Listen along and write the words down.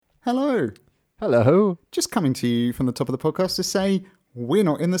Hello. Hello. Just coming to you from the top of the podcast to say we're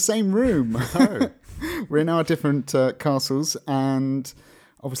not in the same room. Oh. We're in our different castles and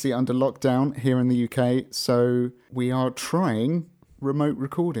obviously under lockdown here in the UK. So we are trying remote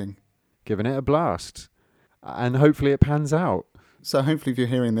recording. Giving it a blast. And hopefully it pans out. So hopefully if you're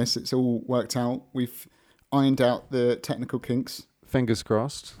hearing this, it's all worked out. We've ironed out the technical kinks. Fingers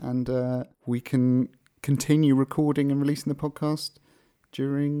crossed. And we can continue recording and releasing the podcast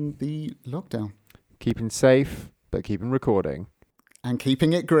during the lockdown. Keeping safe, but keeping recording. And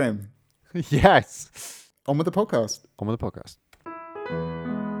keeping it grim. Yes. On with the podcast. On with the podcast.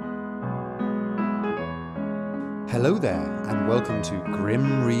 Hello there, and welcome to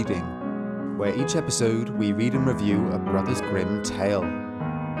Grim Reading, where each episode we read and review a Brothers Grimm tale.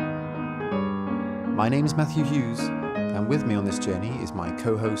 My name is Matthew Hughes, and with me on this journey is my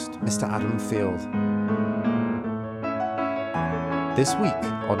co-host, Mr. Adam Field. This week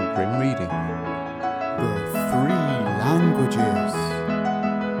on Grim Reading, The 3 languages.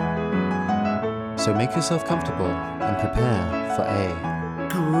 so make yourself comfortable and prepare for a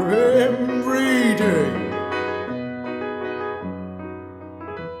Grim reading.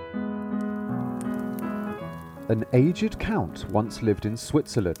 An aged count once lived in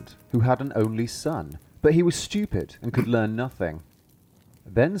Switzerland who had an only son, but he was stupid and could learn nothing.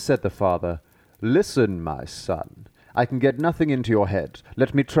 Then said the father, "Listen, my son, I can get nothing into your head.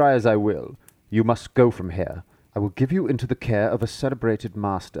 Let me try as I will. You must go from here. I will give you into the care of a celebrated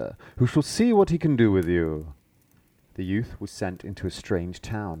master, who shall see what he can do with you." The youth was sent into a strange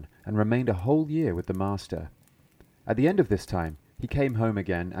town, and remained a whole year with the master. At the end of this time, he came home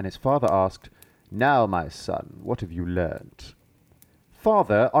again, and his father asked, "Now, my son, what have you learnt?"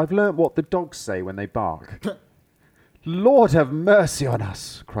 "Father, I've learnt what the dogs say when they bark." "Lord have mercy on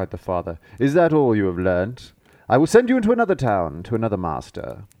us," cried the father. "Is that all you have learnt? I will send you into another town, to another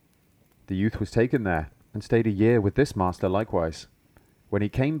master." The youth was taken there, and stayed a year with this master likewise. When he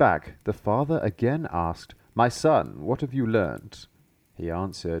came back, the father again asked, "My son, what have you learnt?" He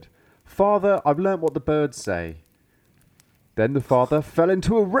answered, "Father, I've learnt what the birds say." Then the father fell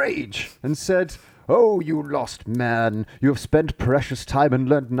into a rage, and said, "Oh, you lost man, you have spent precious time and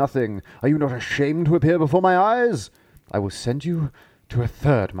learnt nothing. Are you not ashamed to appear before my eyes? I will send you to a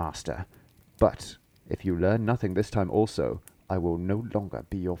third master. But if you learn nothing this time also, I will no longer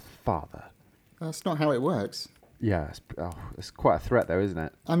be your father." That's not how it works. Yeah, it's quite a threat though, isn't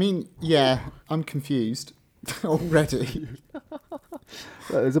it? I mean, yeah, I'm confused already.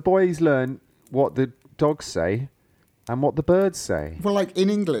 As a boy, he's learned what the dogs say and what the birds say. Well, like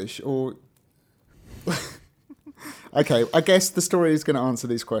in English or... Okay, I guess the story is going to answer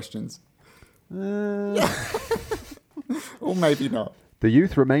these questions. Or maybe not. The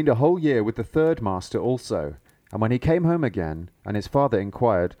youth remained a whole year with the third master also, and when he came home again, and his father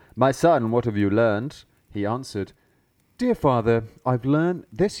inquired, "My son, what have you learned?" he answered, "Dear father, I've learned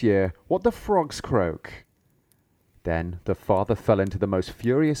this year what the frogs croak." Then the father fell into the most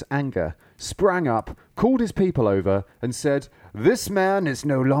furious anger, sprang up, called his people over, and said, "This man is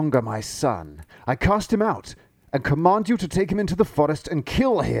no longer my son. I cast him out, and command you to take him into the forest and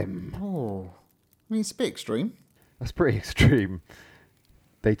kill him." Oh, I mean, it's a bit extreme. That's pretty extreme.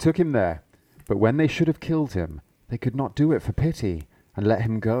 They took him there, but when they should have killed him, they could not do it for pity, and let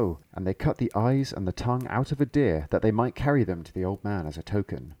him go, and they cut the eyes and the tongue out of a deer, that they might carry them to the old man as a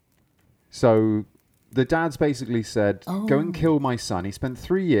token. So the dads basically said, "Go and kill my son." He spent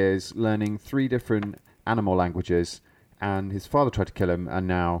 3 years learning 3 different animal languages, and his father tried to kill him, and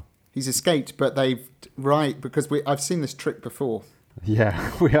now... He's escaped, but they've... Right, because I've seen this trick before.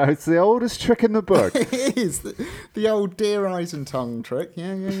 Yeah, it's the oldest trick in the book. It is. The old deer eyes and tongue trick.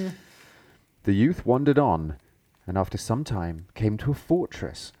 Yeah. The youth wandered on, and after some time came to a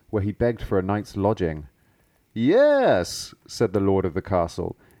fortress, where he begged for a night's lodging. "Yes," said the lord of the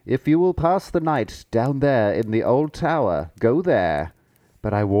castle, "if you will pass the night down there in the old tower, go there.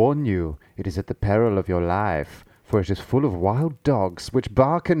 But I warn you, it is at the peril of your life, for it is full of wild dogs, which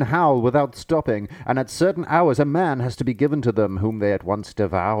bark and howl without stopping, and at certain hours a man has to be given to them, whom they at once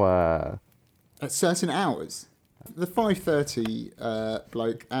devour." At certain hours? The 5:30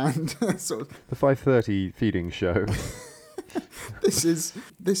 bloke and sort of... The 5:30 feeding show. This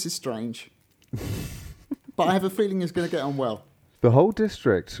is strange. But I have a feeling it's going to get on well. The whole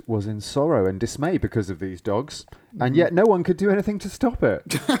district was in sorrow and dismay because of these dogs, and yet no one could do anything to stop it.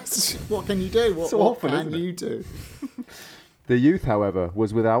 What can you do? What awful, can isn't it? you do? The youth, however,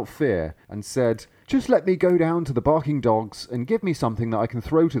 was without fear, and said, "Just let me go down to the barking dogs, and give me something that I can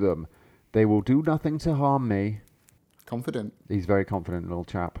throw to them. They will do nothing to harm me." Confident. He's very confident, little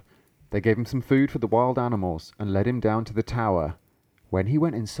chap. They gave him some food for the wild animals, and led him down to the tower. When he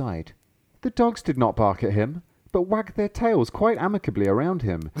went inside, the dogs did not bark at him, but wagged their tails quite amicably around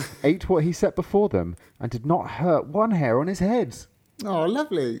him, ate what he set before them, and did not hurt one hair on his head. Oh,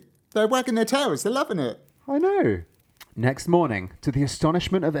 lovely. They're wagging their tails. They're loving it. I know. Next morning, to the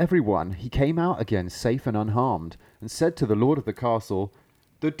astonishment of everyone, he came out again safe and unharmed, and said to the lord of the castle,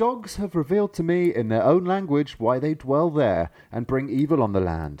 "The dogs have revealed to me in their own language why they dwell there, and bring evil on the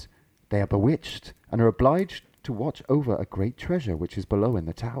land. They are bewitched, and are obliged to watch over a great treasure which is below in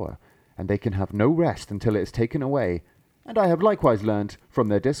the tower, and they can have no rest until it is taken away. And I have likewise learnt, from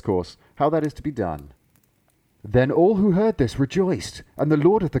their discourse, how that is to be done." Then all who heard this rejoiced, and the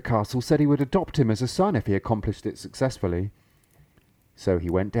lord of the castle said he would adopt him as a son if he accomplished it successfully. So he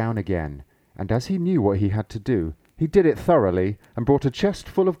went down again, and as he knew what he had to do, he did it thoroughly, and brought a chest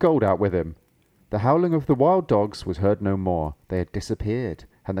full of gold out with him. The howling of the wild dogs was heard no more. They had disappeared,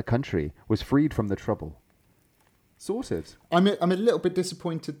 and the country was freed from the trouble. Sorted. I'm a little bit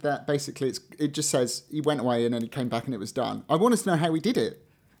disappointed that basically it just says he went away and then he came back and it was done. I want us to know how he did it.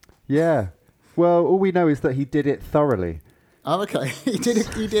 Yeah. Well, all we know is that he did it thoroughly. Oh, okay. He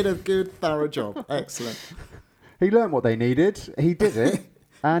did a good, thorough job. Excellent. He learnt what they needed. He did it,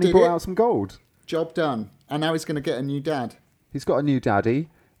 and he Did brought it? out some gold. Job done. And now he's going to get a new dad. He's got a new daddy,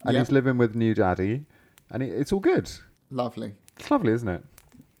 and Yep. he's living with new daddy, and it's all good. Lovely. It's lovely, isn't it?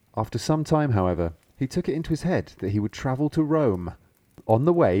 After some time, however, he took it into his head that he would travel to Rome. On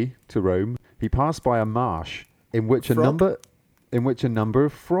the way to Rome, he passed by a marsh in which a number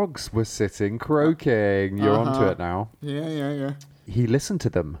of frogs were sitting croaking. You're onto it now. Yeah. He listened to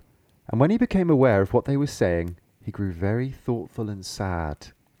them, and when he became aware of what they were saying, he grew very thoughtful and sad.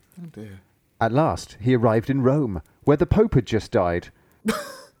 Oh, dear. At last, he arrived in Rome, where the Pope had just died.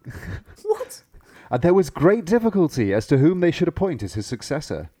 What? And there was great difficulty as to whom they should appoint as his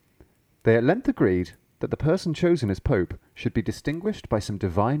successor. They at length agreed that the person chosen as Pope should be distinguished by some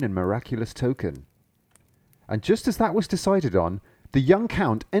divine and miraculous token. And just as that was decided on, the young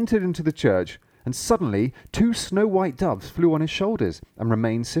count entered into the church, and suddenly 2 snow-white doves flew on his shoulders and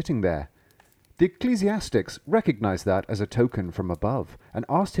remained sitting there. The ecclesiastics recognized that as a token from above, and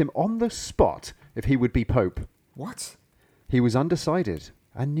asked him on the spot if he would be Pope. What? He was undecided,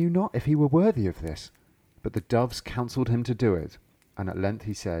 and knew not if he were worthy of this, but the doves counselled him to do it, and at length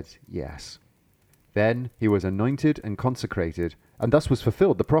he said yes. Then he was anointed and consecrated, and thus was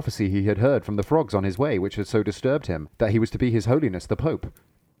fulfilled the prophecy he had heard from the frogs on his way, which had so disturbed him, that he was to be His Holiness the Pope.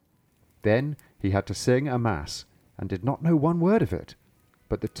 Then he had to sing a mass, and did not know one word of it,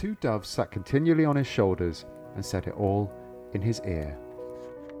 but the 2 doves sat continually on his shoulders, and said it all in his ear.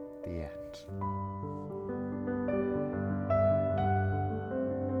 The end.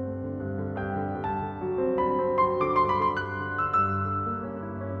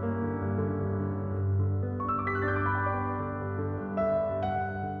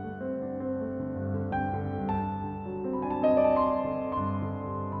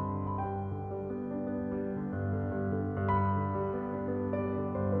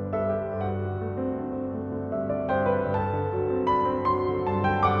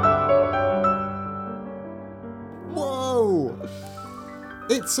 Whoa!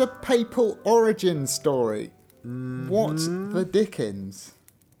 It's a papal origin story. What the Dickens?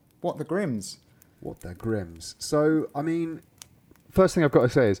 What the Grimms? What the Grimms. So, I mean, first thing I've got to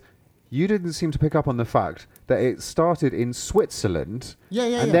say is, you didn't seem to pick up on the fact that it started in Switzerland,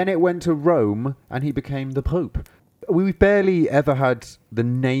 and then it went to Rome, and he became the Pope. We've barely ever had the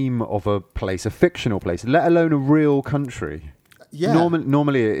name of a place, a fictional place, let alone a real country. Yeah.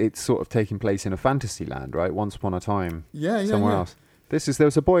 Normally it's sort of taking place in a fantasy land, right? Once upon a time, somewhere else. There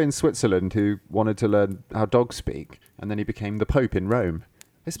was a boy in Switzerland who wanted to learn how dogs speak, and then he became the Pope in Rome.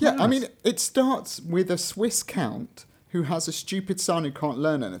 Yeah, I mean, it starts with a Swiss count who has a stupid son who can't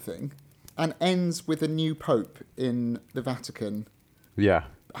learn anything, and ends with a new pope in the Vatican. Yeah.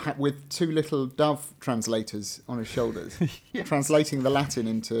 With 2 little dove translators on his shoulders, translating the Latin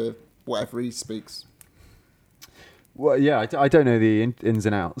into whatever he speaks. Well, yeah, I don't know the ins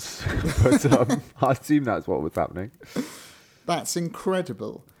and outs, but I assume that's what was happening. That's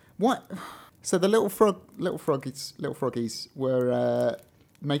incredible. What? So the little froggies were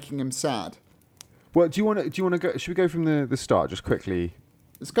making him sad. Well, do you want to go? Should we go from the start just quickly?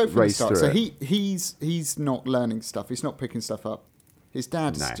 Let's go from the start. So it. he's not learning stuff. He's not picking stuff up. His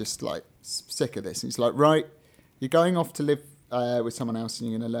dad's just like sick of this. He's like, right, you're going off to live with someone else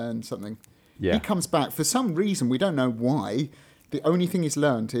and you're going to learn something. Yeah. He comes back for some reason, we don't know why. The only thing he's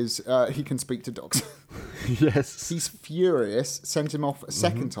learned is he can speak to dogs. Yes. He's furious. Sent him off a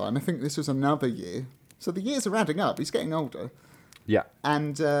second time. I think this was another year. So the years are adding up. He's getting older. Yeah.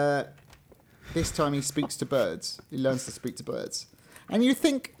 And this time he speaks to birds. He learns to speak to birds. And you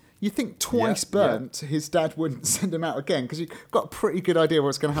think twice burnt, his dad wouldn't send him out again because you've got a pretty good idea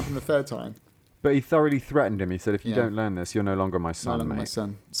what's going to happen the third time. But he thoroughly threatened him. He said, if you don't learn this, you're no longer my son, mate. My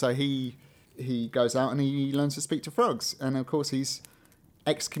son. So he goes out and he learns to speak to frogs. And, of course, he's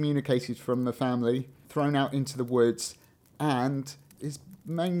excommunicated from the family, thrown out into the woods, and his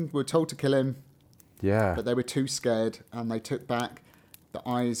men were told to kill him. Yeah. But they were too scared, and they took back the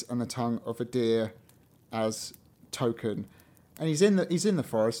eyes and the tongue of a deer as token. And he's in the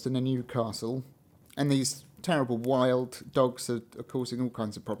forest in a new castle, and these terrible wild dogs are causing all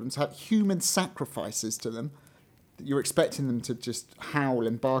kinds of problems. Have human sacrifices to them. You're expecting them to just howl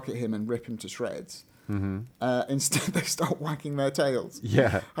and bark at him and rip him to shreds. Mm-hmm. Instead, they start wagging their tails.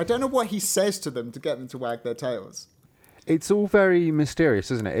 Yeah. I don't know what he says to them to get them to wag their tails. It's all very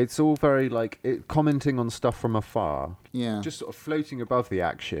mysterious, isn't it? It's all very, commenting on stuff from afar. Yeah. Just sort of floating above the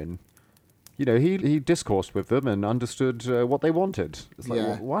action. You know, he discoursed with them and understood what they wanted. It's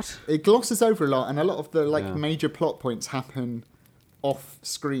like, what? It glosses over a lot, and a lot of the major plot points happen off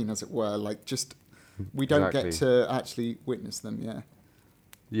screen, as it were. We don't get to actually witness them,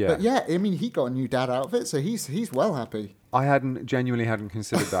 Yeah. But I mean, he got a new dad out of it, so he's well happy. I genuinely hadn't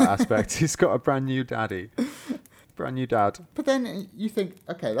considered that aspect. He's got a brand new daddy. Brand new dad. But then you think,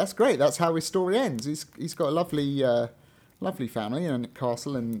 okay, that's great. That's how his story ends. He's got a lovely family and a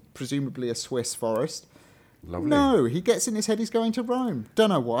castle and presumably a Swiss forest. Lovely. No, he gets in his head he's going to Rome. Don't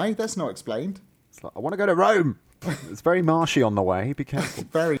know why. That's not explained. It's like, I want to go to Rome. It's very marshy on the way. Be careful.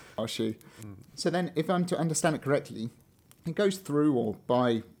 Very marshy. So then, if I'm to understand it correctly, he goes through or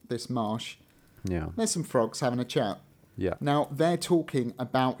by this marsh. Yeah. There's some frogs having a chat. Yeah. Now, they're talking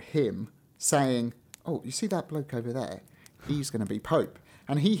about him, saying, oh, you see that bloke over there? He's going to be Pope.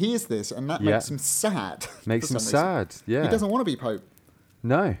 And he hears this, and that makes him sad. Makes him sad, yeah. He doesn't want to be Pope.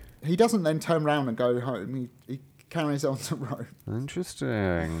 No. He doesn't then turn around and go home. He carries on to Rome.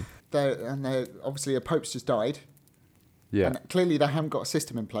 Interesting. Obviously, a Pope's just died. Yeah. And clearly they haven't got a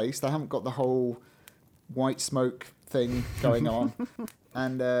system in place. They haven't got the whole white smoke thing going on.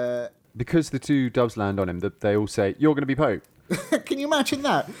 And because the two doves land on him, they all say, you're going to be Pope. Can you imagine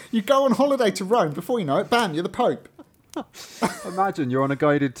that? You go on holiday to Rome, before you know it, bam, you're the Pope. Imagine you're on a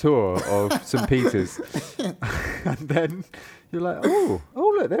guided tour of St. Peter's. And then you're like, oh,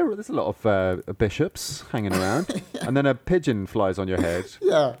 look, there's a lot of bishops hanging around. And then a pigeon flies on your head.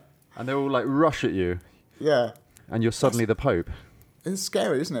 Yeah. And they all rush at you. Yeah. And you're suddenly the Pope. It's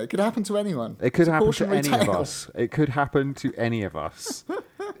scary, isn't it? It could happen to anyone. It could happen to any of us. It could happen to any of us.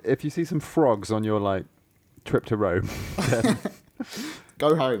 If you see some frogs on your trip to Rome, then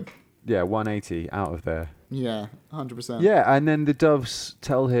go home. Yeah, 180 out of there. Yeah, 100%. Yeah, and then the doves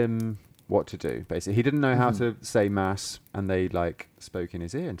tell him what to do, basically. He didn't know how to say mass, and they spoke in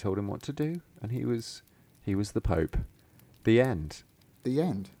his ear and told him what to do, and he was the Pope. The end. The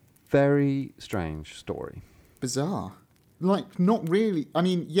end. Very strange story. Bizarre. Not really. I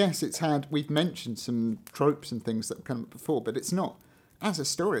mean, yes, we've mentioned some tropes and things that have come up before, but it's not, as a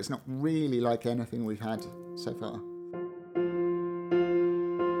story, it's not really like anything we've had so far.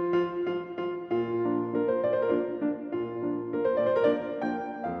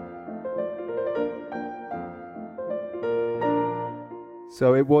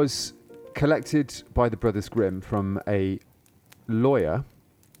 So it was collected by the Brothers Grimm from a lawyer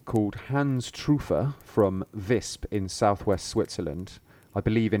called Hans Truffer from Visp in southwest Switzerland, I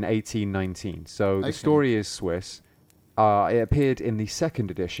believe in 1819. So the story is Swiss. It appeared in the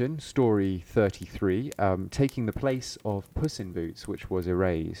second edition, story 33, taking the place of Puss in Boots, which was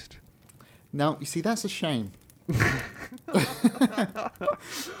erased. Now, you see, that's a shame.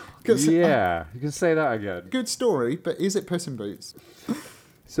 Yeah, you can say that again. Good story, but is it Puss in Boots?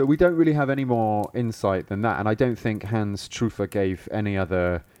 So we don't really have any more insight than that, and I don't think Hans Truffer gave any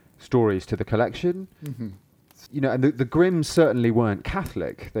other stories to the collection. Mm-hmm. You know, and the Grimms certainly weren't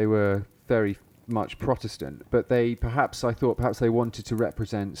Catholic. They were very much Protestant, but I thought perhaps they wanted to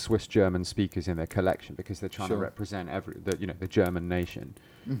represent Swiss German speakers in their collection because they're trying to represent the German nation,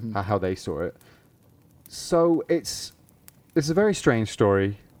 how they saw it. So it's a very strange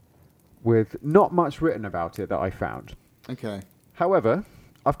story with not much written about it that I found. Okay. However,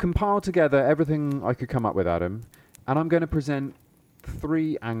 I've compiled together everything I could come up with, Adam, and I'm going to present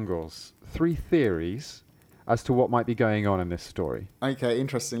 3 angles, 3 theories as to what might be going on in this story. Okay,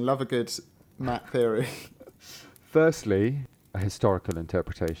 interesting. Love a good Matt theory. Firstly, a historical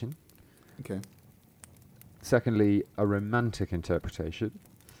interpretation. Okay. Secondly, a romantic interpretation.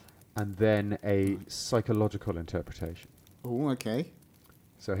 And then a psychological interpretation. Oh, okay.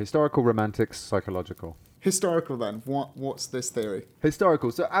 So historical, romantic, psychological. Historical then. What's this theory?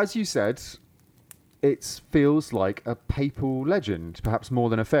 Historical. So as you said, it feels like a papal legend, perhaps more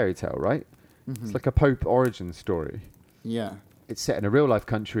than a fairy tale, right? It's like a Pope origin story. Yeah. It's set in a real-life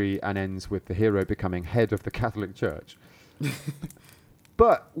country and ends with the hero becoming head of the Catholic Church.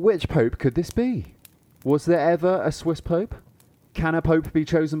 But which Pope could this be? Was there ever a Swiss Pope? Can a Pope be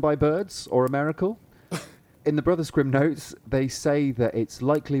chosen by birds or a miracle? In the Brothers Grimm notes, they say that it's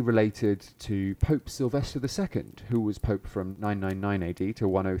likely related to Pope Sylvester II, who was Pope from 999 AD to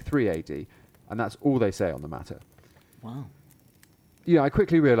 103 AD. And that's all they say on the matter. Wow. I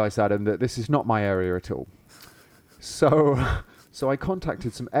quickly realised, Adam, that this is not my area at all. So I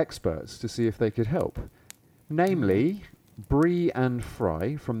contacted some experts to see if they could help. Namely, Bree and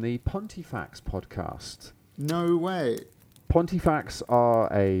Fry from the Pontifex podcast. No way. Pontifex are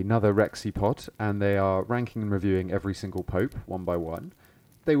another Rexy pod, and they are ranking and reviewing every single pope, one by one.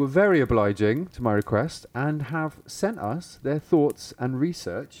 They were very obliging to my request and have sent us their thoughts and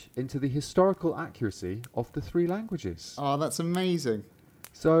research into the historical accuracy of the 3 languages. Oh, that's amazing.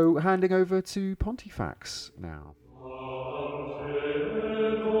 So, handing over to Pontifex now.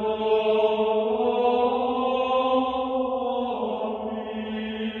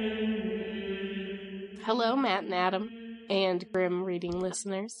 Hello, Matt and Adam, and Grimm Reading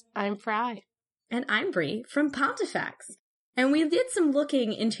listeners. I'm Fry. And I'm Bree from Pontifex. And we did some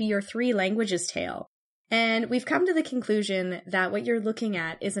looking into your 3 languages tale. And we've come to the conclusion that what you're looking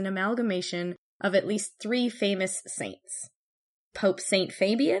at is an amalgamation of at least 3 famous saints. Pope Saint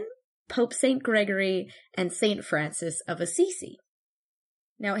Fabian, Pope Saint Gregory, and Saint Francis of Assisi.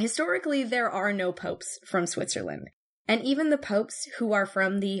 Now, historically, there are no popes from Switzerland. And even the popes who are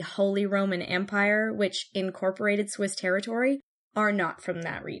from the Holy Roman Empire, which incorporated Swiss territory, are not from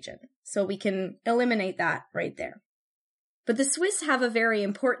that region. So we can eliminate that right there. But the Swiss have a very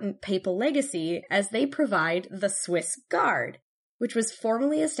important papal legacy as they provide the Swiss Guard, which was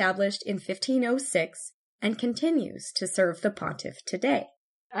formally established in 1506 and continues to serve the pontiff today.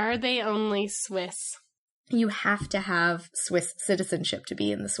 Are they only Swiss? You have to have Swiss citizenship to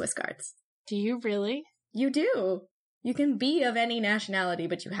be in the Swiss Guards. Do you really? You do. You can be of any nationality,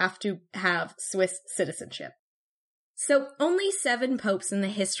 but you have to have Swiss citizenship. So only 7 popes in the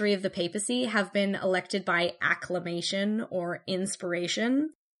history of the papacy have been elected by acclamation or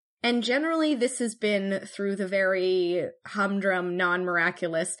inspiration. And generally this has been through the very humdrum,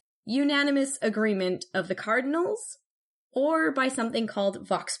 non-miraculous, unanimous agreement of the cardinals, or by something called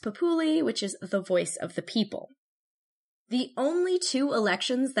Vox Populi, which is the voice of the people. The only 2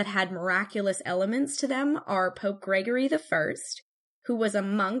 elections that had miraculous elements to them are Pope Gregory I, who was a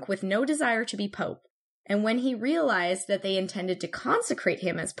monk with no desire to be pope, and when he realized that they intended to consecrate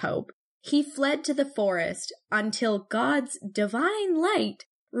him as pope, he fled to the forest until God's divine light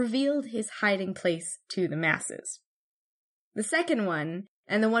revealed his hiding place to the masses. The second one,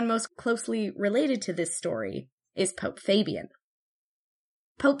 and the one most closely related to this story, is Pope Fabian.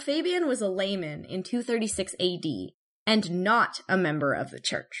 Pope Fabian was a layman in 236 AD, and not a member of the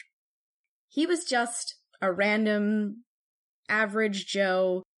church. He was just a random, average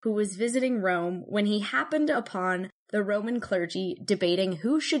Joe who was visiting Rome when he happened upon the Roman clergy debating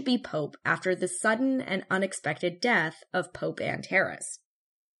who should be pope after the sudden and unexpected death of Pope Antares.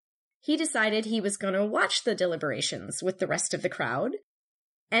 He decided he was going to watch the deliberations with the rest of the crowd,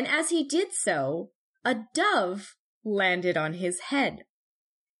 and as he did so, a dove landed on his head.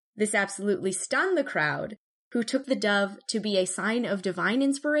 This absolutely stunned the crowd, who took the dove to be a sign of divine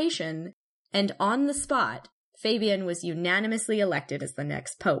inspiration, and on the spot, Fabian was unanimously elected as the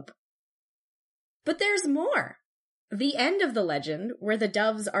next pope. But there's more. The end of the legend, where the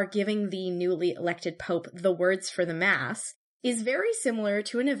doves are giving the newly elected pope the words for the Mass, is very similar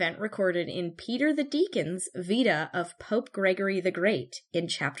to an event recorded in Peter the Deacon's Vita of Pope Gregory the Great in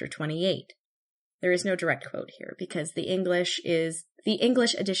chapter 28. There is no direct quote here because the English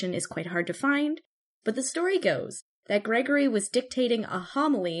edition is quite hard to find, but the story goes that Gregory was dictating a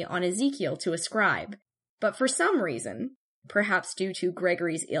homily on Ezekiel to a scribe, but for some reason, perhaps due to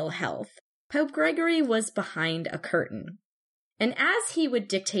Gregory's ill health, Pope Gregory was behind a curtain. And as he would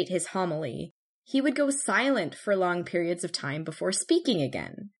dictate his homily, he would go silent for long periods of time before speaking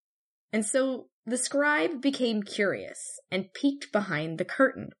again. And so the scribe became curious and peeked behind the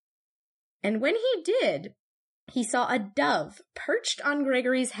curtain. And when he did, he saw a dove perched on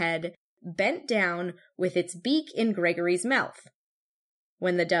Gregory's head, bent down with its beak in Gregory's mouth.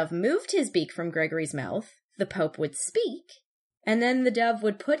 When the dove moved his beak from Gregory's mouth, the Pope would speak, and then the dove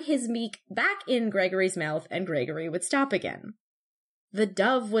would put his beak back in Gregory's mouth and Gregory would stop again. The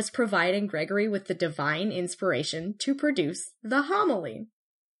dove was providing Gregory with the divine inspiration to produce the homily.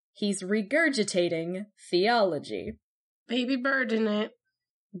 He's regurgitating theology. Baby bird in it.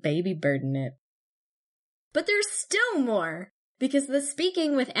 Baby bird in it. But there's still more, because the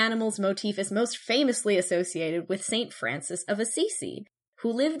speaking with animals motif is most famously associated with St. Francis of Assisi,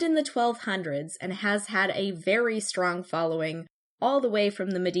 who lived in the 1200s and has had a very strong following all the way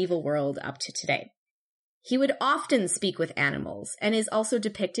from the medieval world up to today. He would often speak with animals, and is also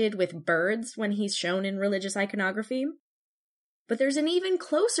depicted with birds when he's shown in religious iconography. But there's an even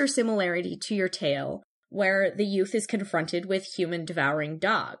closer similarity to your tale, where the youth is confronted with human-devouring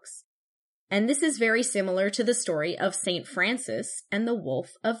dogs. And this is very similar to the story of St. Francis and the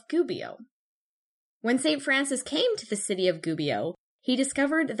wolf of Gubbio. When St. Francis came to the city of Gubbio, he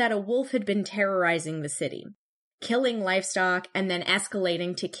discovered that a wolf had been terrorizing the city, killing livestock and then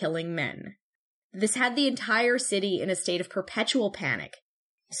escalating to killing men. This had the entire city in a state of perpetual panic.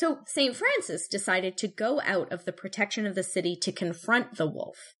 So St. Francis decided to go out of the protection of the city to confront the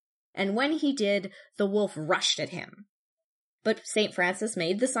wolf. And when he did, the wolf rushed at him. But St. Francis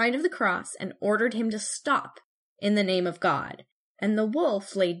made the sign of the cross and ordered him to stop in the name of God, and the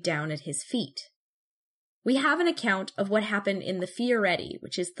wolf laid down at his feet. We have an account of what happened in the Fioretti,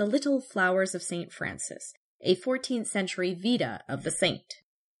 which is the Little Flowers of St. Francis, a 14th century Vita of the saint.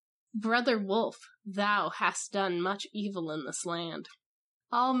 Brother Wolf, thou hast done much evil in this land.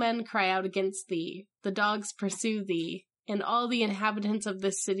 All men cry out against thee, the dogs pursue thee, and all the inhabitants of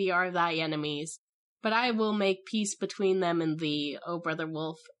this city are thy enemies. But I will make peace between them and thee, O brother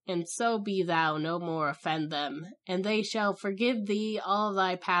Wolf, and so be thou no more offend them, and they shall forgive thee all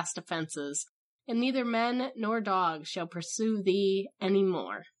thy past offences, and neither men nor dogs shall pursue thee any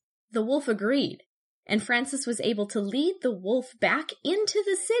more. The wolf agreed, and Francis was able to lead the wolf back into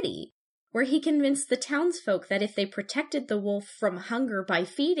the city, where he convinced the townsfolk that if they protected the wolf from hunger by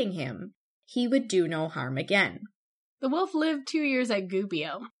feeding him, he would do no harm again. The wolf lived 2 years at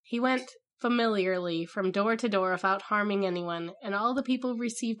Gubbio. He went familiarly from door to door without harming anyone, and all the people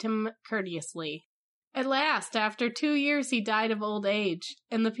received him courteously. At last, after 2 years, he died of old age,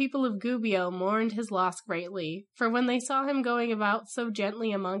 and the people of Gubbio mourned his loss greatly, for when they saw him going about so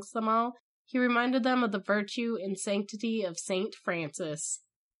gently amongst them all, he reminded them of the virtue and sanctity of St. Francis.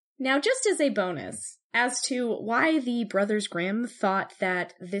 Now, just as a bonus, as to why the Brothers Grimm thought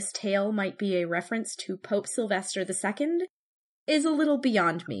that this tale might be a reference to Pope Sylvester II is a little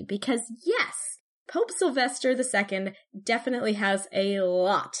beyond me, because yes, Pope Sylvester II definitely has a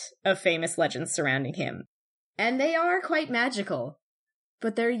lot of famous legends surrounding him, and they are quite magical,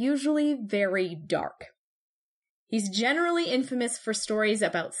 but they're usually very dark. He's generally infamous for stories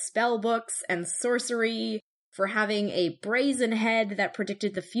about spell books and sorcery, for having a brazen head that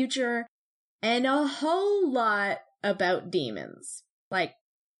predicted the future, and a whole lot about demons. Like,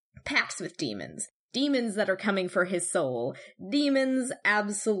 pacts with demons. Demons that are coming for his soul. Demons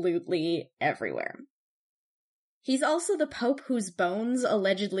absolutely everywhere. He's also the pope whose bones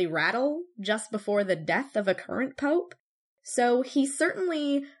allegedly rattle just before the death of a current pope, so he's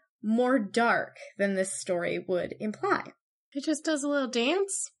certainly more dark than this story would imply. He just does a little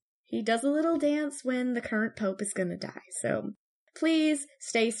dance? He does a little dance when the current pope is gonna die, so please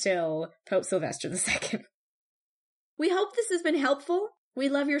stay still, Pope Sylvester II. We hope this has been helpful. We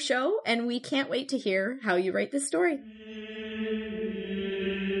love your show, and we can't wait to hear how you write this story.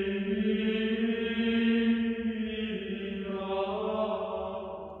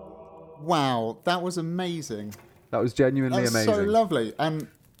 Wow, that was amazing. That was genuinely That was amazing. so lovely. And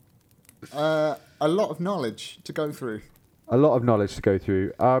a lot of knowledge to go through. A lot of knowledge to go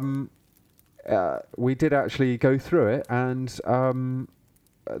through. We did actually go through it, and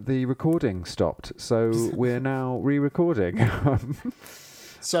the recording stopped. So we're now re-recording.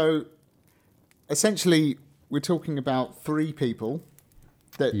 So, essentially, we're talking about 3 people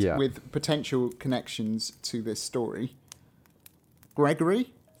that with potential connections to this story.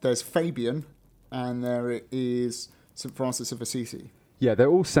 Gregory, there's Fabian, and there is St. Francis of Assisi. Yeah, they're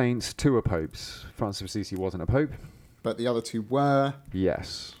all saints. 2 are popes. Francis of Assisi wasn't a pope. But the other 2 were.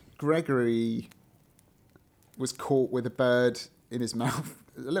 Yes. Gregory was caught with a bird in his mouth,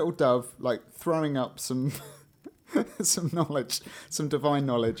 a little dove, like throwing up some some knowledge, some divine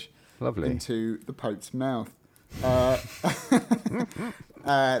knowledge, Lovely. into the Pope's mouth. There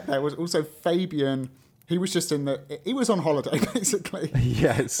was also Fabian. He was just he was on holiday, basically.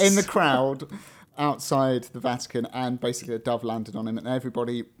 Yes. In the crowd outside the Vatican, and basically a dove landed on him, and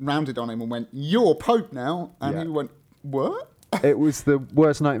everybody rounded on him and went, "You're Pope now," and he went, "What?" It was the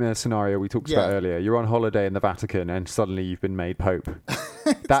worst nightmare scenario we talked about earlier. You're on holiday in the Vatican and suddenly you've been made Pope.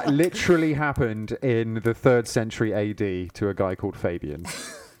 Exactly. That literally happened in the 3rd century AD to a guy called Fabian.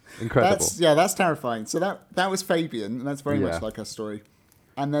 Incredible. That's terrifying. So that was Fabian, and that's very much like our story.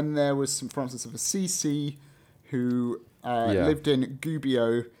 And then there was St. Francis of Assisi, who lived in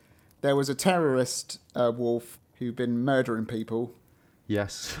Gubbio, there was a terrorist wolf who'd been murdering people.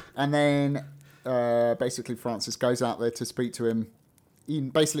 Yes. And then basically Francis goes out there to speak to him. He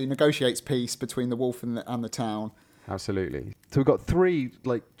basically negotiates peace between the wolf and the town. Absolutely. So we've got 3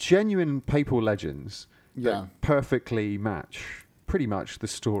 genuine papal legends that perfectly match pretty much the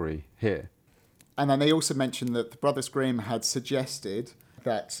story here. And then they also mentioned that the Brothers Grimm had suggested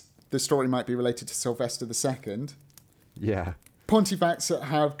that the story might be related to Sylvester II. Yeah. Pontifex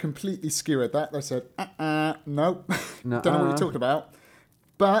have completely skewered that. They said, nope, don't know what you're talking about.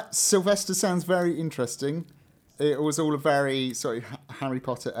 But Sylvester sounds very interesting. It was all a very sort of Harry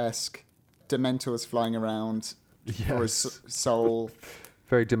Potter-esque, Dementors flying around for his soul.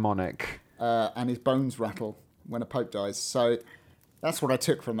 Very demonic. And his bones rattle when a pope dies. So that's what I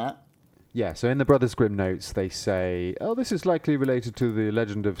took from that. Yeah, so in the Brothers Grimm notes, they say, this is likely related to the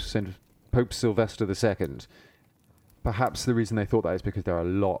legend of Pope Sylvester II. Perhaps the reason they thought that is because there are a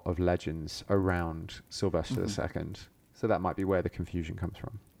lot of legends around Sylvester II. So that might be where the confusion comes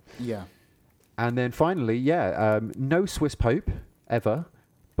from. Yeah. And then finally, no Swiss Pope ever,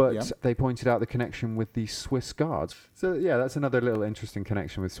 but they pointed out the connection with the Swiss Guards. So yeah, that's another little interesting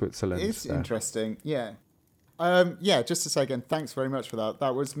connection with Switzerland. It's interesting, yeah. Just to say again, thanks very much for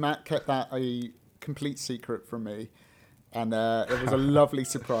that. Matt kept that a complete secret from me. And it was a lovely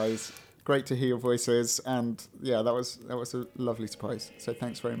surprise. Great to hear your voices. And yeah, that was a lovely surprise. So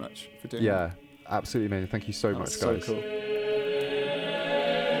thanks very much for doing that. Yeah, absolutely amazing. Thank you so much, guys. So cool.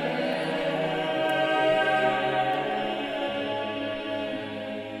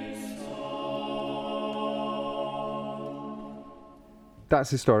 That's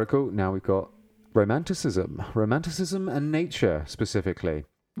historical. Now we've got romanticism and nature specifically.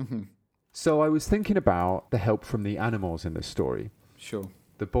 So I was thinking about the help from the animals in this story. Sure.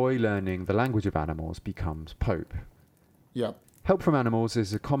 The boy learning the language of animals becomes Pope. Yeah. Help from animals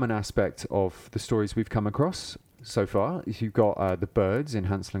is a common aspect of the stories we've come across so far. You've got the birds in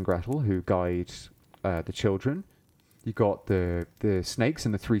Hansel and Gretel who guide the children. You've got the snakes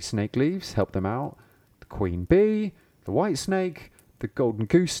and the 3 snake leaves, help them out. The queen bee, the white snake, the golden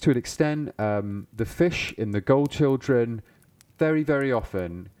goose to an extent, the fish in the Gold Children. Very, very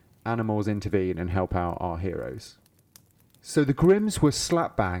often, animals intervene and help out our heroes. So the Grimms were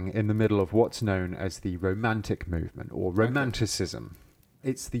slap bang in the middle of what's known as the Romantic movement, or Romanticism.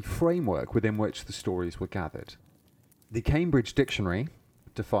 It's the framework within which the stories were gathered. The Cambridge Dictionary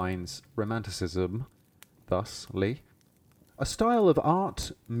defines Romanticism thusly: a style of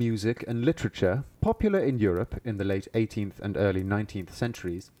art, music, and literature popular in Europe in the late 18th and early 19th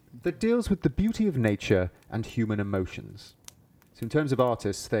centuries that deals with the beauty of nature and human emotions. So in terms of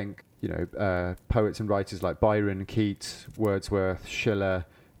artists, think, poets and writers like Byron, Keats, Wordsworth, Schiller,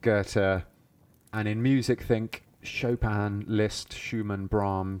 Goethe. And in music, think Chopin, Liszt, Schumann,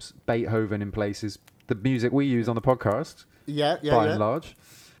 Brahms, Beethoven in places. The music we use on the podcast, by and large.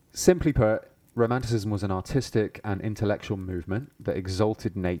 Simply put, Romanticism was an artistic and intellectual movement that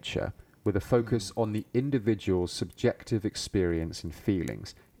exalted nature with a focus on the individual's subjective experience and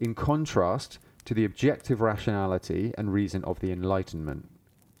feelings, in contrast to the objective rationality and reason of the Enlightenment.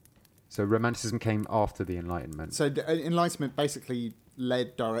 So Romanticism came after the Enlightenment. So the Enlightenment basically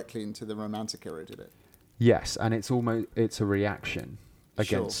led directly into the Romantic era, did it? Yes, and it's a reaction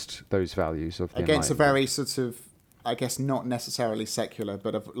against those values of the against a Enlightenment. very sort of, I guess, not necessarily secular,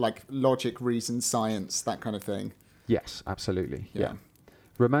 but of like logic, reason, science, that kind of thing. Yes, absolutely. Yeah.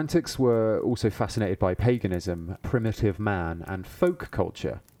 Romantics were also fascinated by paganism, primitive man, and folk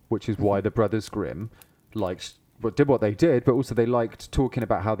culture, which is why the Brothers Grimm did what they did, but also they liked talking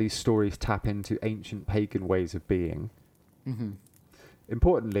about how these stories tap into ancient pagan ways of being.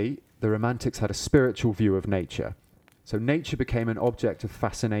 Importantly, the Romantics had a spiritual view of nature. So nature became an object of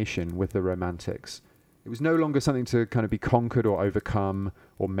fascination with the Romantics. It was no longer something to kind of be conquered or overcome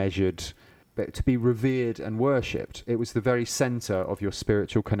or measured, but to be revered and worshipped. It was the very center of your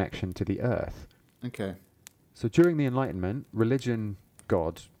spiritual connection to the earth. Okay. So during the Enlightenment, religion,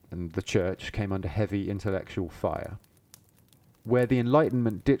 God, and the church came under heavy intellectual fire. Where the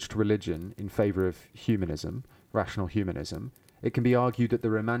Enlightenment ditched religion in favor of humanism, rational humanism, it can be argued that the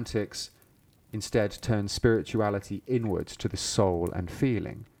Romantics instead turned spirituality inwards to the soul and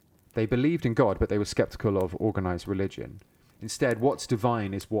feeling. They believed in God, but they were skeptical of organized religion. Instead, what's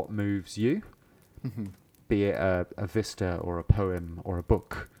divine is what moves you, be it a vista or a poem or a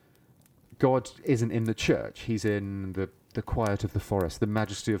book. God isn't in the church. He's in the quiet of the forest, the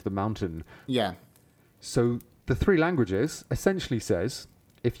majesty of the mountain. Yeah. So the 3 languages essentially says,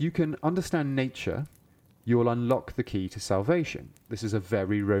 if you can understand nature, you will unlock the key to salvation. This is a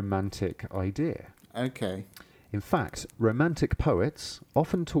very romantic idea. Okay. In fact, Romantic poets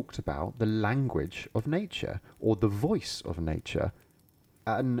often talked about the language of nature or the voice of nature.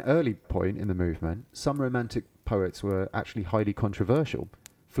 At an early point in the movement, some Romantic poets were actually highly controversial,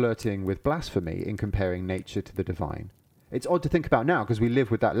 flirting with blasphemy in comparing nature to the divine. It's odd to think about now because we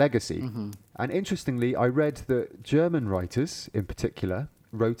live with that legacy. And interestingly, I read that German writers, in particular,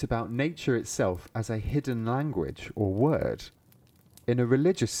 wrote about nature itself as a hidden language or word. In a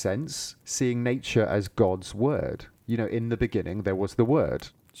religious sense, seeing nature as God's word. You know, in the beginning, there was the word.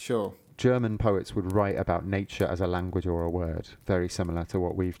 Sure. German poets would write about nature as a language or a word, very similar to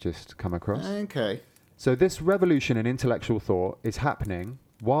what we've just come across. Okay. So this revolution in intellectual thought is happening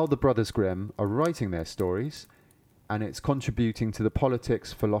while the Brothers Grimm are writing their stories, and it's contributing to the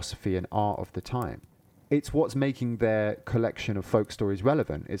politics, philosophy, and art of the time. It's what's making their collection of folk stories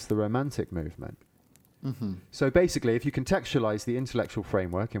relevant. It's the Romantic movement. So basically, if you contextualize the intellectual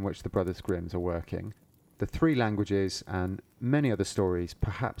framework in which the Brothers Grimms are working, the three languages and many other stories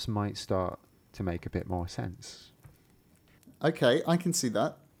perhaps might start to make a bit more sense. Okay, I can see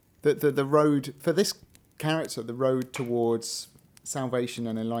that. The road, for this character, the road towards salvation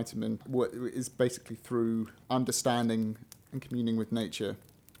and enlightenment is basically through understanding and communing with nature.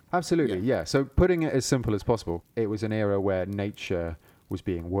 Absolutely, yeah. So putting it as simple as possible, it was an era where nature was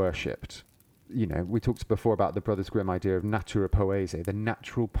being worshipped. You know, we talked before about the Brothers Grimm idea of natura poesie, the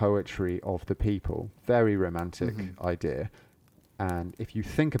natural poetry of the people. Very romantic idea. And if you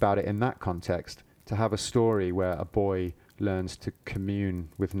think about it in that context, to have a story where a boy learns to commune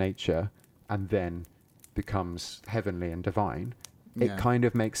with nature and then becomes heavenly and divine, it kind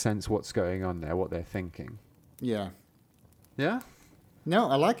of makes sense what's going on there, what they're thinking. Yeah. Yeah? No,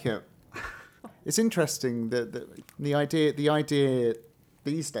 I like it. It's interesting that the idea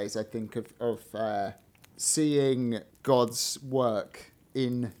these days, I think, of seeing God's work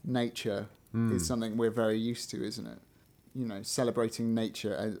in nature is something we're very used to, isn't it? You know, celebrating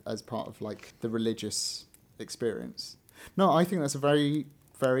nature as part of like the religious experience. No, I think that's a very,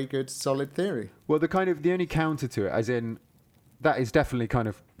 very good, solid theory. Well, the only counter to it, as in, that is definitely kind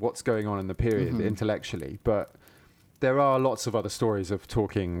of what's going on in the period intellectually, but there are lots of other stories of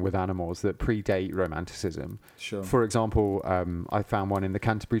talking with animals that predate Romanticism. Sure. For example, I found one in the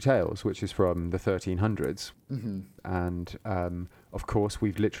Canterbury Tales, which is from the 1300s. And, of course,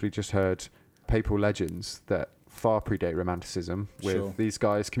 we've literally just heard papal legends that far predate Romanticism with these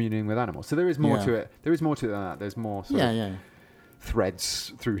guys communing with animals. So there is more to it. There is more to it than that. There's more sort of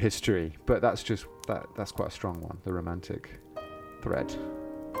threads through history. But that's just, that's quite a strong one, the Romantic thread.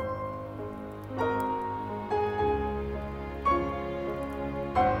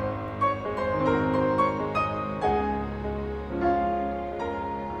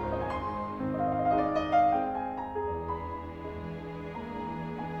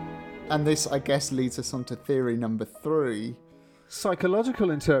 And this, I guess, leads us on to theory number 3. Psychological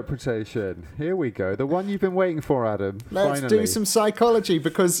interpretation. Here we go. The one you've been waiting for, Adam. Let's do some psychology,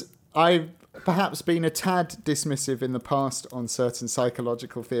 because I've perhaps been a tad dismissive in the past on certain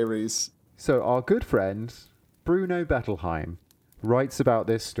psychological theories. So our good friend, Bruno Bettelheim, writes about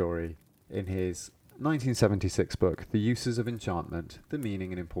this story in his 1976 book, The Uses of Enchantment, The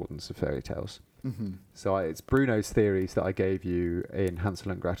Meaning and Importance of Fairy Tales. So it's Bruno's theories that I gave you in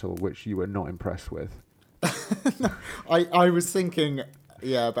Hansel and Gretel, which you were not impressed with. I was thinking,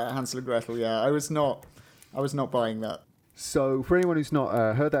 about Hansel and Gretel. I was not buying that. So for anyone who's not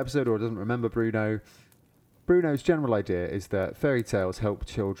heard that episode or doesn't remember Bruno's general idea is that fairy tales help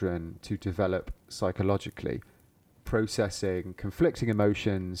children to develop psychologically, processing conflicting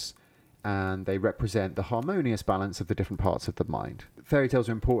emotions, and they represent the harmonious balance of the different parts of the mind. Fairy tales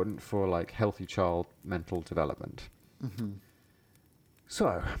are important for like healthy child mental development.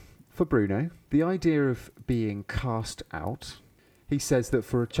 So, for Bruno, the idea of being cast out, he says that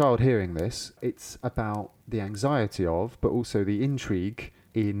for a child hearing this, it's about the anxiety of, but also the intrigue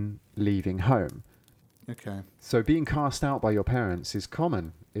in leaving home. Okay. So being cast out by your parents is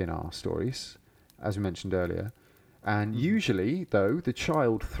common in our stories, as we mentioned earlier. And usually, though, the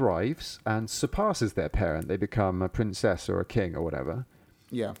child thrives and surpasses their parent. They become a princess or a king or whatever.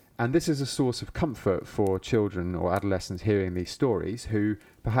 Yeah. And this is a source of comfort for children or adolescents hearing these stories who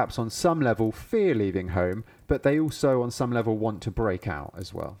perhaps on some level fear leaving home, but they also on some level want to break out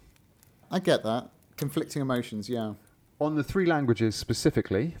as well. I get that. Conflicting emotions, yeah. On the three languages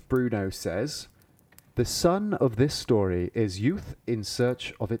specifically, Bruno says, "The sun of this story is youth in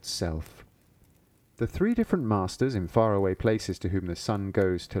search of itself. The three different masters in faraway places to whom the sun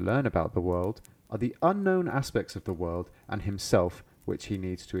goes to learn about the world are the unknown aspects of the world and himself which he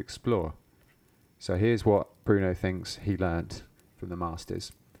needs to explore." So here's what Bruno thinks he learnt from the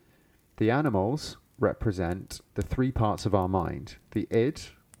masters. The animals represent the three parts of our mind: the id,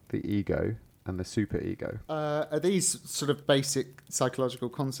 the ego, and the superego. Are these sort of basic psychological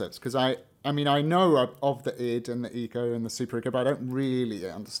concepts? Because I mean, I know of the id and the ego and the superego, but I don't really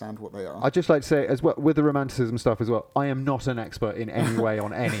understand what they are. I'd just like to say, as well, with the romanticism stuff as well, I am not an expert in any way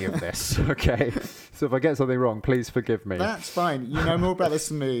on any of this, okay? So if I get something wrong, please forgive me. That's fine. You know more about this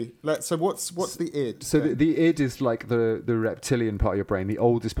than me. So what's the id? So the id is like the reptilian part of your brain, the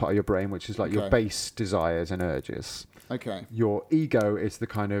oldest part of your brain, which is like your base desires and urges. Okay. Your ego is the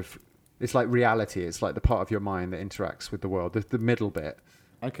kind of, it's like reality. It's like the part of your mind that interacts with the world, the middle bit.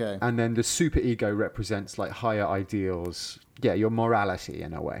 Okay. And then the superego represents like higher ideals. Yeah, your morality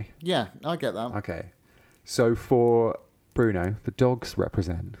in a way. Yeah, I get that. Okay. So for Bruno, the dogs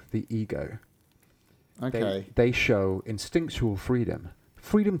represent the ego. Okay. They show instinctual freedom.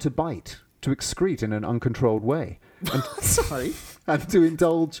 Freedom to bite, to excrete in an uncontrolled way. And Sorry. and to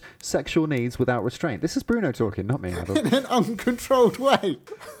indulge sexual needs without restraint. This is Bruno talking, not me, Adolf. In an uncontrolled way.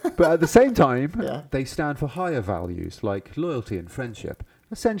 But at the same time, Yeah. they stand for higher values like loyalty and friendship.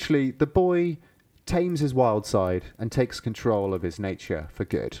 Essentially, the boy tames his wild side and takes control of his nature for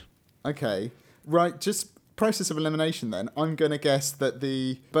good. Okay. Right, just process of elimination then. I'm going to guess that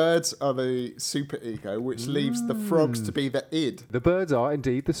the birds are the superego, which leaves the frogs to be the id. The birds are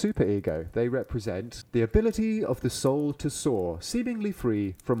indeed the superego. They represent the ability of the soul to soar, seemingly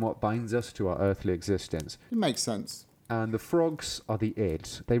free from what binds us to our earthly existence. It makes sense. And the frogs are the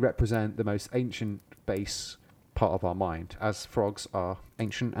id. They represent the most ancient base part of our mind, as frogs are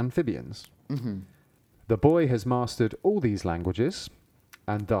ancient amphibians. Mm-hmm. The boy has mastered all these languages,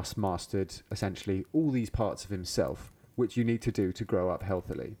 and thus mastered essentially all these parts of himself, which you need to do to grow up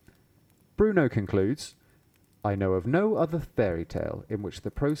healthily. Bruno concludes, I know of no other fairy tale in which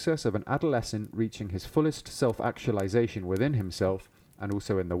the process of an adolescent reaching his fullest self-actualization within himself, and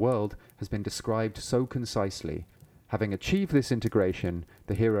also in the world, has been described so concisely. Having achieved this integration,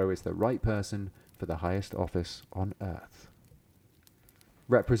 the hero is the right person for the highest office on earth.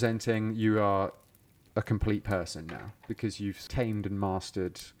 Representing you are a complete person now, because you've tamed and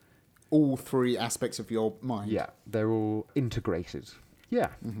mastered. All three aspects of your mind. Yeah, they're all integrated. Yeah,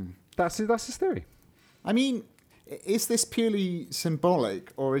 that's his theory. I mean, is this purely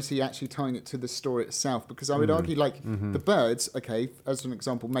symbolic, or is he actually tying it to the story itself? Because I would argue, like, the birds, okay, as an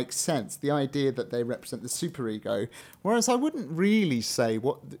example, makes sense. The idea that they represent the superego. Whereas I wouldn't really say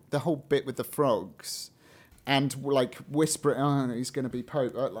what the whole bit with the frogs and, like, whisper, oh, he's going to be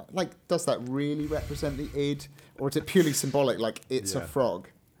Pope. Like, does that really represent the id? Or is it purely symbolic, like, it's a frog?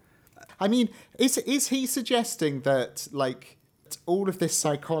 I mean, is he suggesting that, like, all of this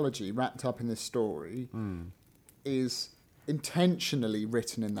psychology wrapped up in this story is intentionally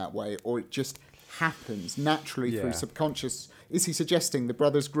written in that way, or it just happens naturally through subconscious? Is he suggesting the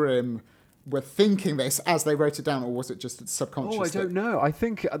Brothers Grimm were thinking this as they wrote it down, or was it just subconscious? Oh, I don't know. I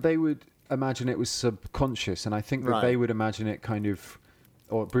think they would imagine it was subconscious, and I think that they would imagine it kind of,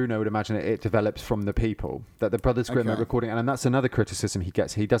 or Bruno would imagine it develops from the people, that the Brothers Grimm are recording. And that's another criticism he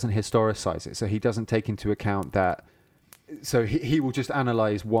gets. He doesn't historicize it, so he doesn't take into account that. So he will just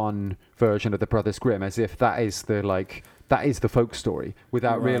analyze one version of the Brothers Grimm as if that is the folk story,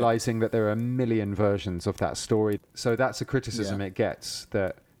 without realizing that there are a million versions of that story. So that's a criticism it gets,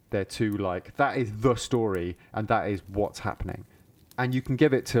 that they're too like, that is the story and that is what's happening. And you can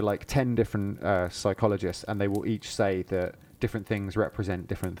give it to like 10 different psychologists, and they will each say that different things represent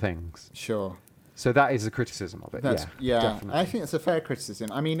different things. Sure. So that is a criticism of it. Definitely. I think it's a fair criticism.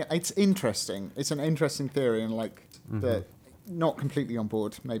 I mean, it's interesting. It's an interesting theory, and like that, not completely on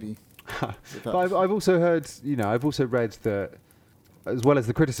board, maybe. But I've also heard, I've also read that, as well as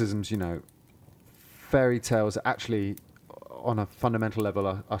the criticisms, fairy tales actually, on a fundamental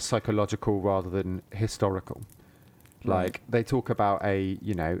level, are psychological rather than historical. Like, they talk about a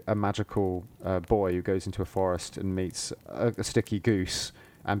magical boy who goes into a forest and meets a sticky goose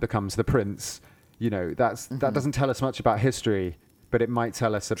and becomes the prince. That doesn't tell us much about history, but it might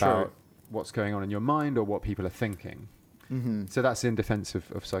tell us about what's going on in your mind or what people are thinking. So that's in defense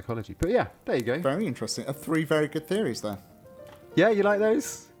of psychology. But yeah, there you go. Very interesting. 3 very good theories there. Yeah, you like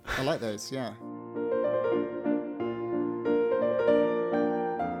those? I like those, yeah.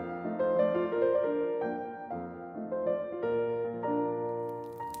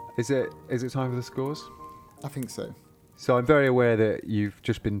 Is it time for the scores? I think so. So I'm very aware that you've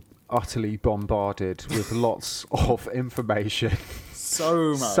just been utterly bombarded with lots of information.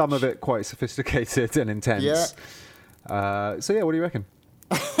 So much. Some of it quite sophisticated and intense. Yeah. So yeah, what do you reckon?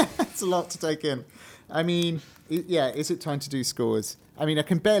 It's a lot to take in. I mean, is it time to do scores? I mean, I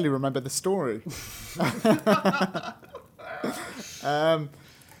can barely remember the story.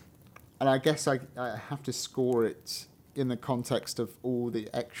 And I guess I have to score it in the context of all the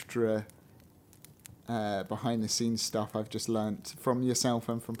extra behind-the-scenes stuff I've just learnt from yourself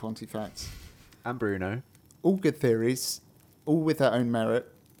and from Pontifex. And Bruno. All good theories, all with their own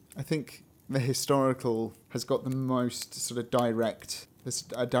merit. I think the historical has got the most sort of direct... There's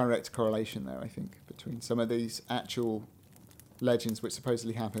a direct correlation there, I think, between some of these actual legends which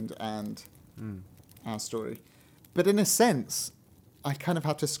supposedly happened and our story. But in a sense, I kind of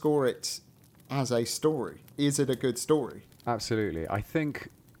have to score it as a story. Is it a good story? Absolutely. I think,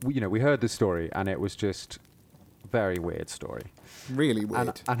 we heard the story and it was just a very weird story. Really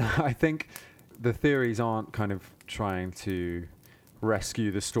weird. And I think the theories aren't kind of trying to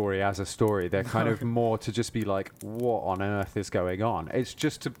rescue the story as a story. They're kind of more to just be like, what on earth is going on? It's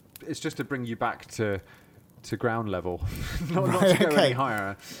just to bring you back to ground level, not to go any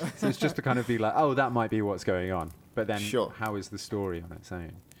higher. So it's just to kind of be like, oh, that might be what's going on. But then how is the story on its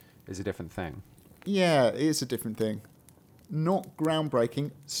own? Is a different thing. Yeah, it is a different thing. Not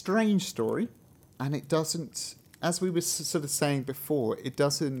groundbreaking, strange story. And it doesn't, as we were sort of saying before, it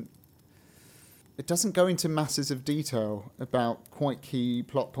doesn't go into masses of detail about quite key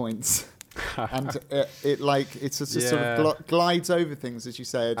plot points. And it's just sort of glides over things, as you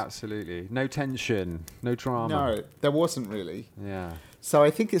said. Absolutely. No tension, no drama. No, there wasn't really. Yeah. So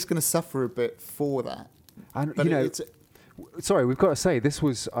I think it's going to suffer a bit for that. And, but sorry, we've got to say, this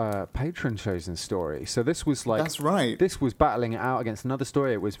was a patron-chosen story. So this was like... That's right. This was battling it out against another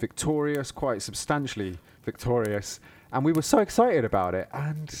story. It was victorious, quite substantially victorious. And we were so excited about it.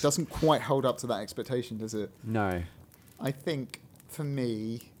 And it doesn't quite hold up to that expectation, does it? No. I think, for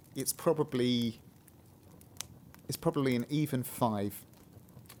me, it's probably an even 5.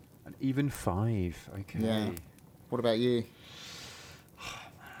 An even 5, okay. Yeah. What about you?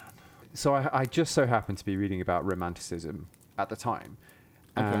 So I just so happened to be reading about Romanticism at the time.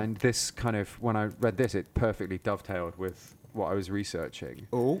 Okay. And this kind of, when I read this, it perfectly dovetailed with what I was researching.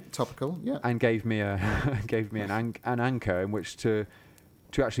 Oh, topical, yeah. And gave me an anchor in which to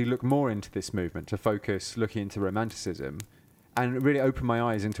actually look more into this movement, to focus looking into Romanticism, and really open my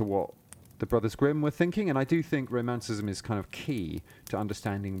eyes into what the Brothers Grimm were thinking. And I do think Romanticism is kind of key to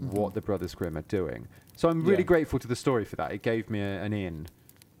understanding what the Brothers Grimm are doing. So I'm really grateful to the story for that. It gave me an in.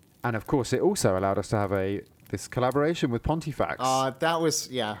 And of course, it also allowed us to have this collaboration with Pontifex. That was,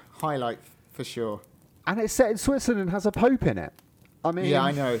 highlight for sure. And it's set in Switzerland and has a pope in it. I mean... Yeah,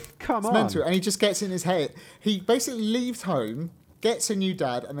 I know. Come on. Mental. And he just gets in his head. He basically leaves home, gets a new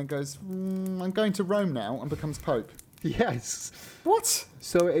dad, and then goes, I'm going to Rome now, and becomes pope. Yes. What?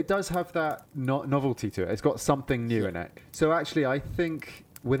 So it does have that novelty to it. It's got something new in it. So actually, I think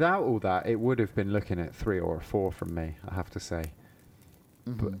without all that, it would have been looking at 3 or a 4 from me, I have to say.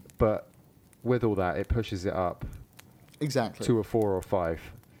 Mm-hmm. But with all that, it pushes it up exactly to a 4 or 5.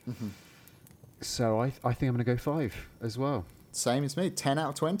 Mm-hmm. So I think I'm going to go 5 as well. Same as me. 10 out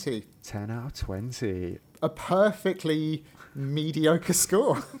of 20. 10 out of 20. A perfectly mediocre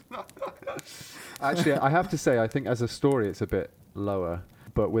score. Actually, I have to say, I think as a story, it's a bit lower.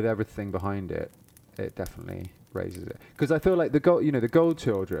 But with everything behind it, it definitely raises it. Because I feel like the Gold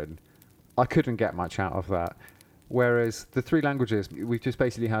Children, I couldn't get much out of that. Whereas the 3 languages, we've just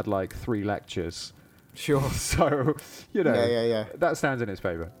basically had like 3 lectures. Sure. So, Yeah. that stands in its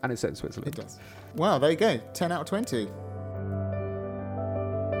favour. And it's set in Switzerland. It does. Wow, there you go. 10 out of 20.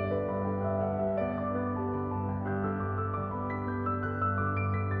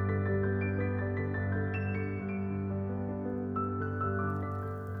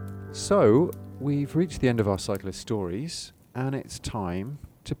 So, we've reached the end of our cycle of stories, and it's time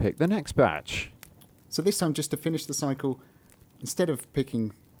to pick the next batch. So this time, just to finish the cycle, instead of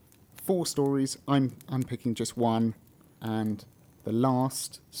picking 4 stories, I'm picking just 1, and the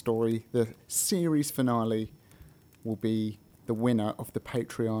last story, the series finale, will be the winner of the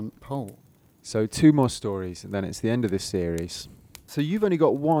Patreon poll. So 2 more stories, and then it's the end of this series. So you've only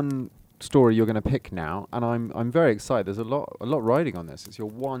got 1 story you're going to pick now, and I'm very excited. There's a lot riding on this. It's your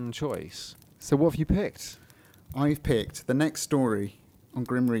one choice. So what have you picked? I've picked the next story on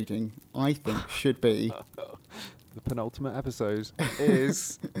Grim Reading, I think should be... The penultimate episode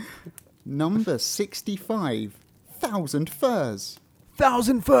is... number 65, 1,000 Furs.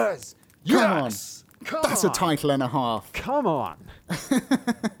 1,000 Furs! Yes! Come on! That's a title and a half. Come on!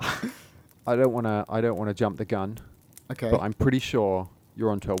 I don't want to jump the gun. Okay. But I'm pretty sure you're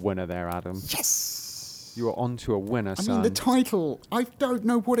onto a winner there, Adam. Yes! You are onto a winner, son. I mean, the title, I don't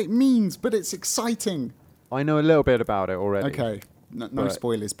know what it means, but it's exciting. I know a little bit about it already. Okay. No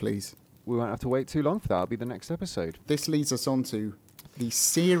spoilers, please. We won't have to wait too long for that. It'll be the next episode. This leads us on to the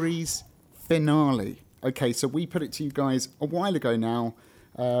series finale. Okay, so we put it to you guys a while ago now,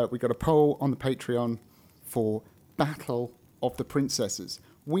 We got a poll on the Patreon for Battle of the Princesses.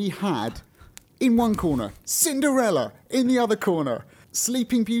 We had, in one corner, Cinderella. In the other corner,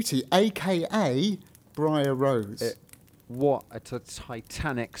 Sleeping Beauty, a.k.a. Briar Rose. What a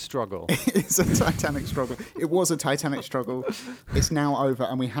titanic struggle. It's a titanic struggle. It was a titanic struggle. It's now over,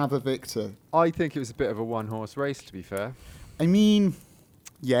 and we have a victor. I think it was a bit of a one-horse race, to be fair. I mean,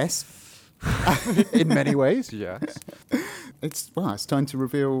 yes. In many ways, yes. It's time to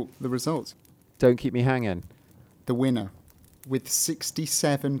reveal the results. Don't keep me hanging. The winner, with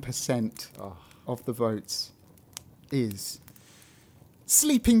 67% of the votes, is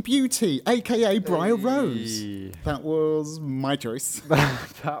Sleeping Beauty, a.k.a. Briar Rose. That was my choice.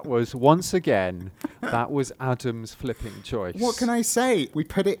 That was, once again, that was Adam's flipping choice. What can I say? We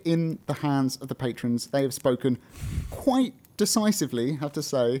put it in the hands of the patrons. They have spoken quite decisively, I have to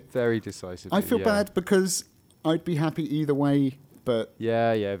say. Very decisively, I feel bad because I'd be happy either way, but...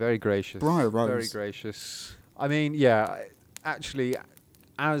 Yeah, very gracious. Briar Rose. Very gracious. I mean, yeah, actually,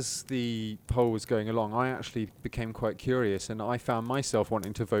 as the poll was going along, I actually became quite curious, and I found myself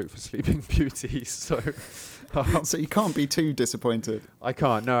wanting to vote for Sleeping Beauty, so... So you can't be too disappointed. I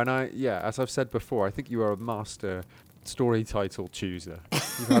can't, no, and as I've said before, I think you are a master story title chooser.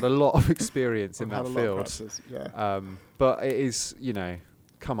 You've had a lot of experience in that field. Yeah. But it is,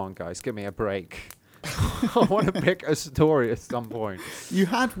 come on, guys, give me a break. I want to pick a story at some point. You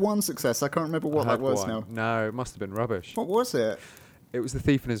had one success. I can't remember what that was now. No, it must have been rubbish. What was it? It was The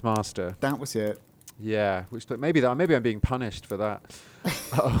Thief and His Master. That was it. Yeah, maybe I'm being punished for that.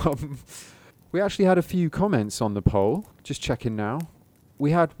 We actually had a few comments on the poll. Just checking now.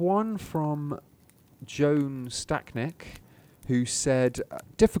 We had one from Joan Stacknick, who said,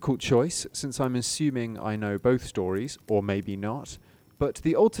 difficult choice, since I'm assuming I know both stories, or maybe not. But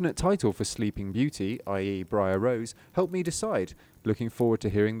the alternate title for Sleeping Beauty, i.e. Briar Rose, helped me decide. Looking forward to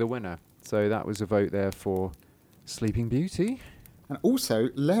hearing the winner. So that was a vote there for Sleeping Beauty. And also,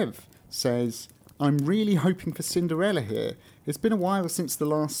 Lev says, I'm really hoping for Cinderella here. It's been a while since the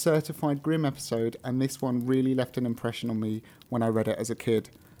last Certified Grim episode, and this one really left an impression on me when I read it as a kid.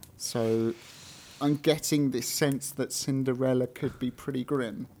 So I'm getting this sense that Cinderella could be pretty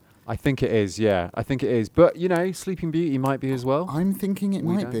grim. I think it is, yeah. I think it is. But, Sleeping Beauty might be as well. I'm thinking it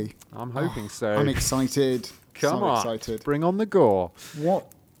might be. I'm hoping so. I'm excited. Come on. Excited. Bring on the gore.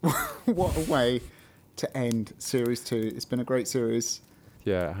 What a way to end Series 2. It's been a great series.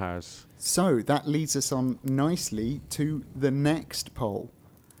 Yeah, it has. So that leads us on nicely to the next poll.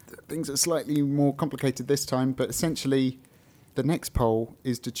 Things are slightly more complicated this time, but essentially the next poll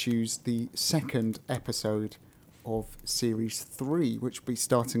is to choose the second episode of Series 3, which will be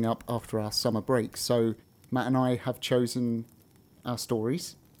starting up after our summer break. So Matt and I have chosen our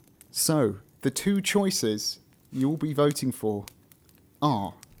stories. So the two choices you'll be voting for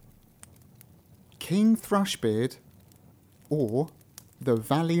are King Thrushbeard or The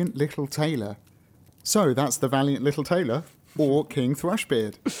Valiant Little Tailor. So that's The Valiant Little Tailor or King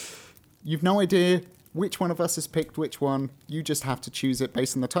Thrushbeard. You've no idea which one of us has picked which one. You just have to choose it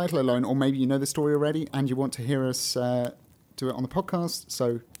based on the title alone, or maybe you know the story already and you want to hear us do it on the podcast.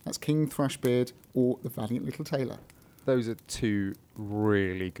 So that's King Thrushbeard or The Valiant Little Tailor. Those are two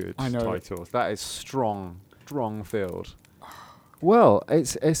really good titles. That is strong field. Well,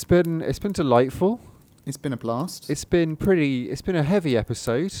 it's been delightful. It's been a blast. It's been a heavy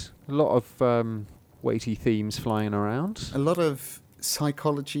episode. A lot of weighty themes flying around. A lot of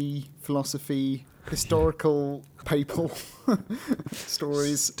psychology, philosophy, historical, papal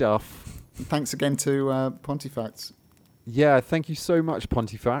stories. Stuff. Thanks again to Pontifex. Yeah, thank you so much,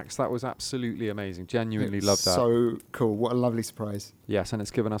 Pontifex. That was absolutely amazing. Genuinely loved that. So cool. What a lovely surprise. Yes, and it's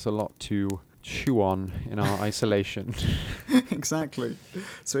given us a lot to chew on in our isolation. Exactly.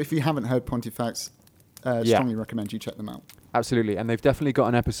 So if you haven't heard Pontifex, strongly recommend you check them out. Absolutely. And they've definitely got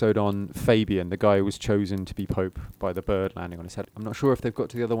an episode on Fabian, the guy who was chosen to be Pope by the bird landing on his head. I'm not sure if they've got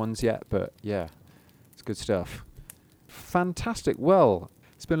to the other ones yet, but yeah, it's good stuff. Fantastic. Well,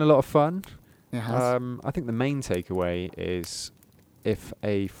 it's been a lot of fun. It has. I think the main takeaway is if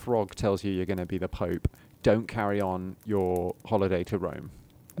a frog tells you you're going to be the Pope, don't carry on your holiday to Rome.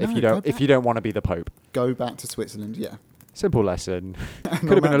 No, if you don't want to be the Pope. Go back to Switzerland, yeah. Simple lesson. Could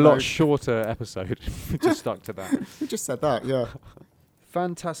have been a lot shorter episode. We just stuck to that. We just said that, yeah.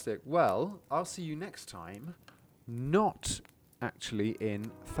 Fantastic. Well, I'll see you next time. Not actually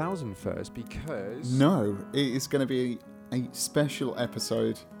in Thousand Furs because... No, it is going to be a special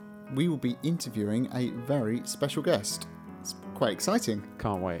episode. We will be interviewing a very special guest. It's quite exciting.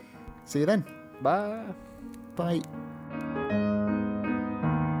 Can't wait. See you then. Bye. Bye.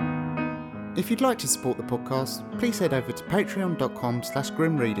 If you'd like to support the podcast, please head over to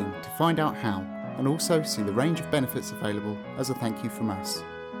patreon.com/grimreading to find out how, and also see the range of benefits available as a thank you from us.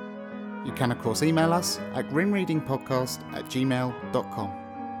 You can of course email us at grimreadingpodcast@gmail.com.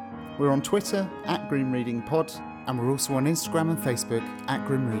 We're on Twitter @grimreadingpod, and we're also on Instagram and Facebook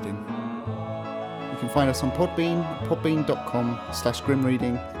 @grimreading. You can find us on Podbean,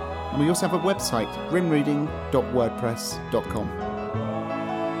 podbean.com/grimreading, and we also have a website, grimreading.wordpress.com.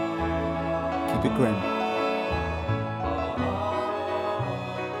 Keep it grim.